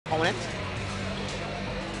opponent.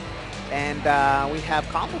 And we have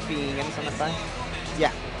ComboFiend getting some aside.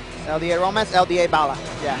 Yeah. LDA Romance, LDA Bala.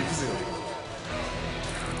 Yeah.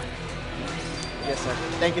 Yes, sir.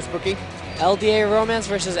 Thank you, Spooky. LDA Romance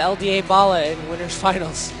versus LDA Bala in winners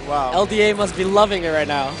finals. Wow. LDA must be loving it right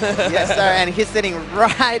now. Yes, sir. And he's sitting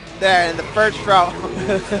right there in the first row,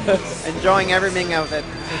 enjoying every minute of it.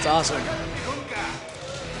 It's awesome.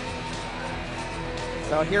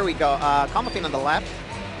 So here we go. ComboFiend on the left,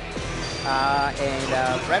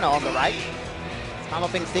 and Reynald on the right.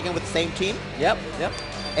 ComboFiend sticking with the same team. Yep, yep.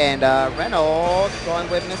 And Reynald going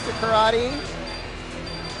with Mr. Karate,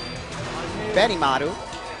 Benimaru.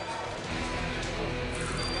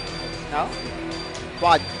 No?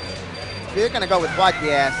 Quad. We're going to go with Quad,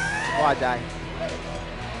 yes. Quad die.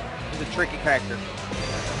 He's a tricky character.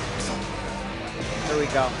 There we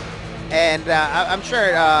go. And I'm sure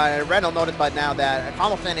Reynald noted by now that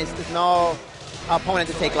ComboFiend is no opponent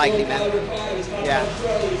to take lightly, man. Yeah.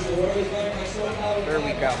 There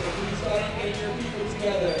we go.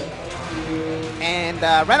 And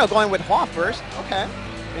Reynald going with Hua first. Okay.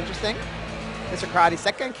 Interesting. Mr. Karate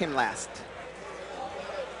second, Kim last.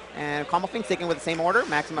 And ComboFiend sticking with the same order.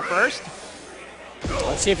 Maxima first.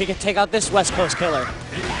 Let's see if he can take out this West Coast killer.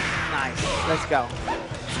 Nice. Let's go.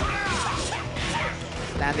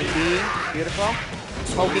 Standing B. Beautiful.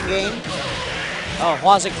 Poking game. Oh,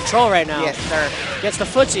 Hua's in control right now. Yes, sir. Gets the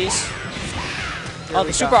footsies. Oh,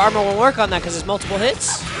 the super armor won't work on that because it's multiple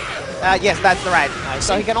hits? Yes, that's right.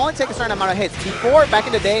 So he can only take a certain amount of hits. Before, back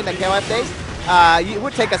in the day, in the KOF days, you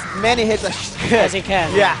would take as many hits as he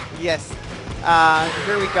can. Yeah, yes.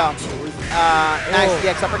 Here we go. Nice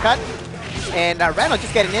DX uppercut. And Reynald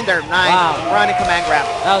just getting in there. Nice. Wow. Running command grab.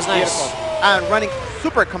 That was nice. Beautiful. Running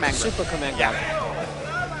super command grab. Super command grab.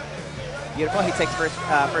 Beautiful. He takes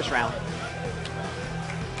first round.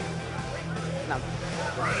 Now,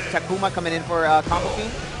 Takuma coming in for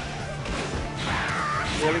ComboFiend.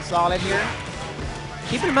 Really solid here.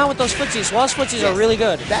 Keeping him out with those footsies. Hua's footsies are really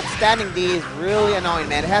good. That standing D is really annoying,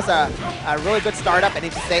 man. It has a really good startup, and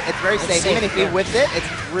it's very safe. Even if he whips it, it's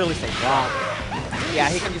really safe. Wow. Yeah,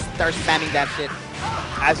 he can just start spamming that shit,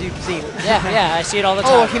 as you've seen. Yeah, I see it all the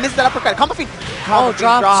time. Oh, he missed that uppercut. ComboFiend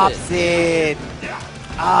drops it.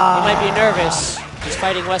 He might be nervous. He's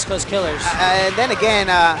fighting West Coast killers. And then again,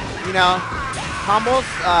 you know, combos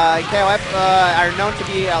in KOF are known to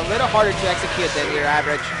be a little harder to execute than your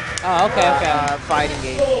average fighting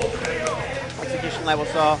game. Execution level.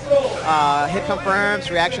 So hit confirms,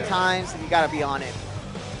 reaction times, you gotta be on it.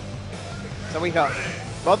 So we go.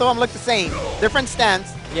 Both of them look the same. Different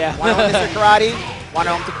stance. Yeah. One on Mr. Karate, one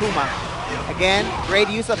on Takuma. Again, great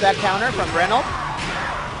use of that counter from Reynald.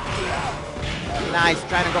 Nice,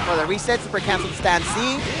 trying to go for the reset, super cancel the stand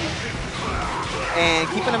C. And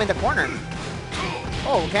keeping him in the corner.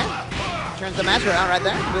 Oh, okay. Turns the match around right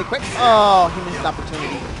there, really quick. Oh, he missed the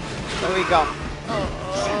opportunity. There we go.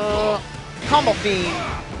 ComboFiend.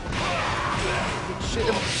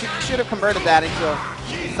 Should have converted that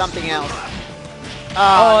into something else.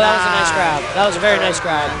 Oh, that was a nice grab. That was a very nice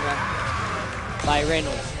grab by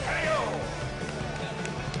Reynald.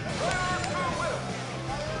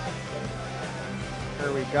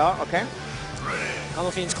 There we go. Okay.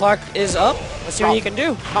 ComboFiend's Clark is up. Let's see what he can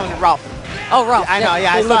do. Coming Ralph. Oh, Ralph. I know,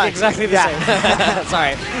 yeah. They look exactly the same.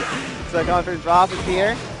 Sorry. So ComboFiend's Ralph is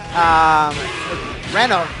here.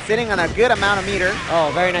 Reynald sitting on a good amount of meter. Oh,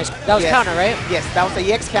 very nice. That was counter, right? Yes, that was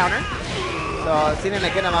the EX counter. So sitting on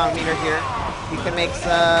a good amount of meter here. He can make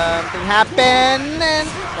something happen. And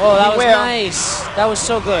oh, that was nice. That was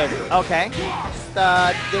so good. Okay. Just,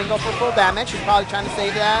 didn't go for full damage. He's probably trying to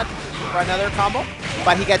save that for another combo.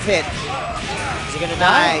 But he gets hit. Is he going to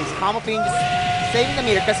die? Nice. ComboFiend just saving the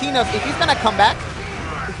meter because he knows if he's going to come back,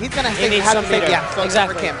 he's going to save some meter. Yeah, so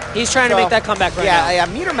exactly. For him. He's trying to make that comeback right now. Yeah,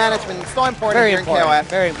 meter management is so important here in KOF.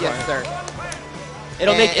 Very important. Yes, sir.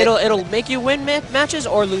 It'll make you win matches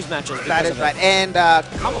or lose matches. That is right. And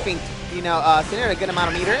ComboFiend, you know, sitting at a good amount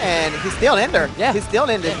of meter, and he's still in there. Yeah. He's still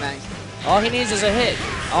in this nice. All he needs is a hit.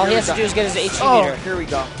 All he has to do is get his HP meter. Here we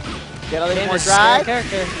go. Get a little more drive.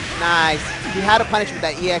 Character. Nice. He had to punish with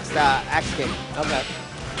that EX axe kick. Okay.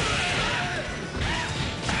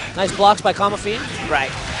 Nice blocks by ComboFiend.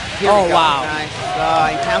 Right. Oh, wow. Nice.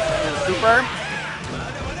 He cancels the super.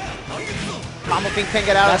 ComboFiend can't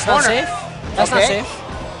get out of the corner. That's not safe?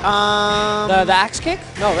 That's not safe? The axe kick?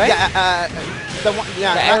 No, right? Yeah, the one,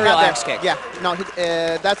 yeah, the aerial axe kick. Yeah, no,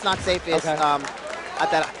 that's not safe. Is at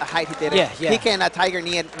that height he did it. Yeah. He can tiger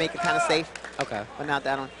knee and make it kind of safe. Okay. But not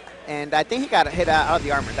that one. And I think he got hit out of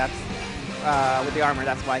the armor. That's with the armor.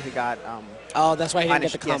 That's why he got. Oh, that's why he didn't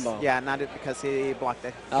get the punished. combo. Yes. Yeah, not because he blocked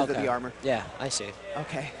it because of the armor. Yeah, I see.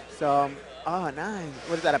 Okay, so oh, nice.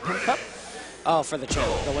 What is that? A pimp cup? Oh, for the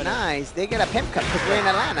winner. Nice. They get a pimp cup because we're in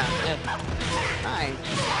Atlanta. Yeah. Nice.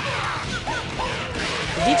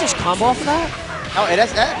 Did he just combo off of that? Oh, it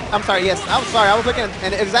is. I'm sorry. Yes, I'm sorry. I was looking,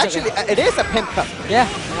 and it was actually it is a pimp cup. Yeah.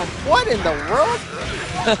 What in the world?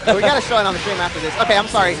 We gotta show it on the stream after this. Okay, I'm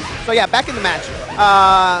sorry. So yeah, back in the match.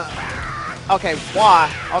 Okay, wow.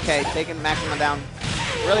 Okay, taking maximum down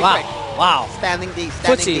really quick. Wow. Standing D.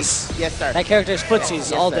 Standing Footsies. D. Yes, sir. That character is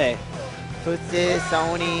footsies all day. Footsies,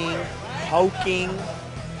 zoning, poking.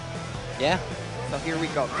 Yeah. So here we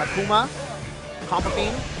go. Takuma,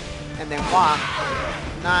 ComboFiend, and then Hua.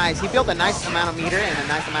 Nice. He built a nice amount of meter and a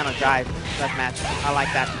nice amount of drive that match. I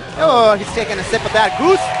like that. Oh, he's taking a sip of that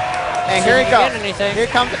goose. And here he goes. Here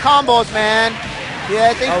comes the combos, man. Yeah,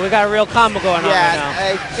 I think. Oh, we got a real combo going on right now.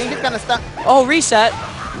 I think he's gonna start. Oh, reset.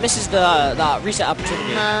 Misses the reset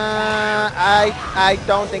opportunity. I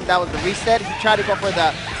don't think that was the reset. He tried to go for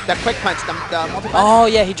the quick punch, the multi-punch. Oh,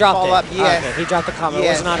 yeah, he dropped it. Up. Yes. Okay, he dropped the combo.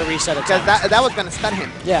 Yes. It was not a reset because attempt. that was going to stun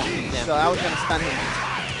him. Yeah. So that was going to stun him.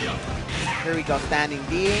 Here we go, standing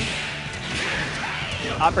D.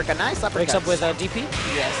 Uppercut, nice uppercut. Breaks up with DP?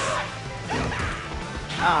 Yes.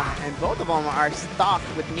 And both of them are stocked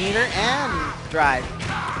with meter and drive.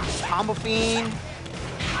 ComboFiend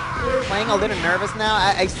playing a little nervous now.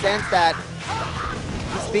 I sense that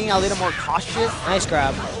he's being a little more cautious. Nice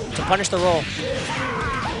grab to punish the roll.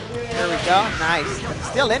 There we go. Nice. But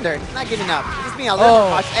still in there. He's not giving up. He's being a little more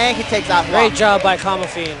cautious. And he takes off. Great job by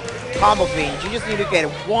ComboFiend. ComboFiend. You just need to get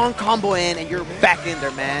one combo in and you're back in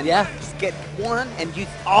there, man. Yeah. Just get one and use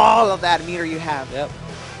all of that meter you have. Yep.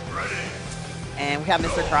 And we have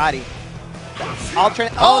Mr. Karate.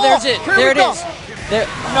 Alternate. Oh, there's it. There it is. There.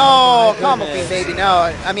 No, ComboFiend, baby,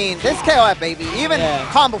 no. I mean, this KOF, baby. Even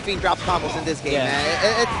ComboFiend drops combos in this game, man.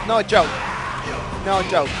 It's no joke. No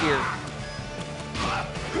joke here.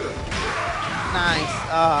 Nice.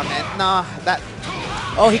 Oh, man. No, that.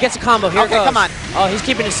 Oh, he gets a combo. Here it goes. Come on. Oh, he's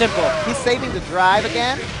keeping it simple. He's saving the drive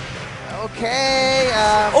again. Okay.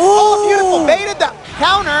 Oh, beautiful. Baited the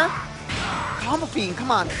counter. ComboFiend,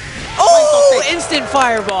 come on. Oh, instant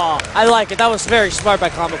fireball. I like it. That was very smart by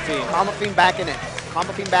ComboFiend. ComboFiend back in it.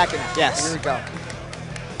 ComboFiend back in it. Yes. Here we go.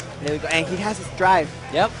 There we go. And he has his drive.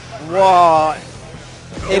 Yep. Whoa.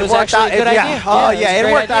 It was actually a good idea. Oh, yeah, it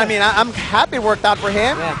worked out. I mean, I'm happy it worked out for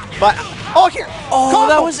him. Yeah. But, oh, here. Oh,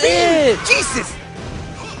 that was it. Jesus.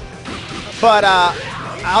 But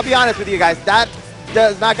I'll be honest with you guys. That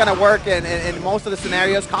is not going to work in most of the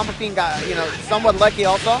scenarios. ComboFiend got, somewhat lucky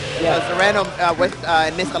also. Because the random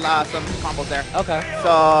missed some combos there. Okay.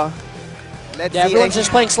 So, let's see. Everyone's just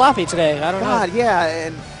playing sloppy today. I don't know. God, yeah.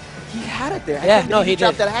 And he had it there. Yeah, no, he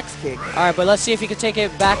dropped did. that axe kick. All right, but let's see if he can take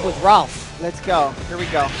it back with Ralph. Let's go. Here we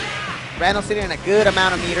go. Reynald sitting in a good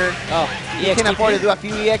amount of meter. Oh, he can afford to do a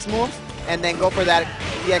few EX moves and then go for that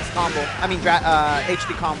EX combo. I mean,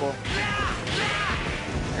 HD combo.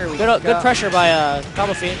 There we go. Good pressure by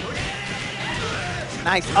ComboFiend.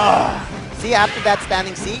 Nice. See, after that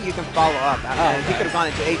standing C, you can follow up. He could have gone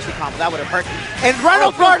into HD combo. That would have hurt. And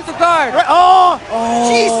Reynald guards the guard.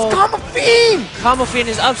 Jeez, ComboFiend. ComboFiend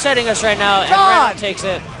is upsetting us right now, and Reynald takes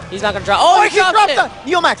it. He's not going to drop. Oh, he dropped it.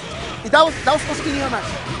 Neomax. That was supposed to be Neomax.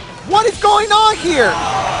 What is going on here?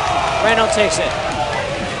 Reynald takes it.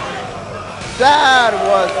 That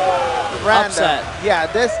was random. Upset. Yeah,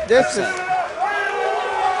 this upset.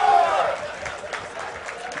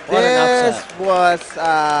 This was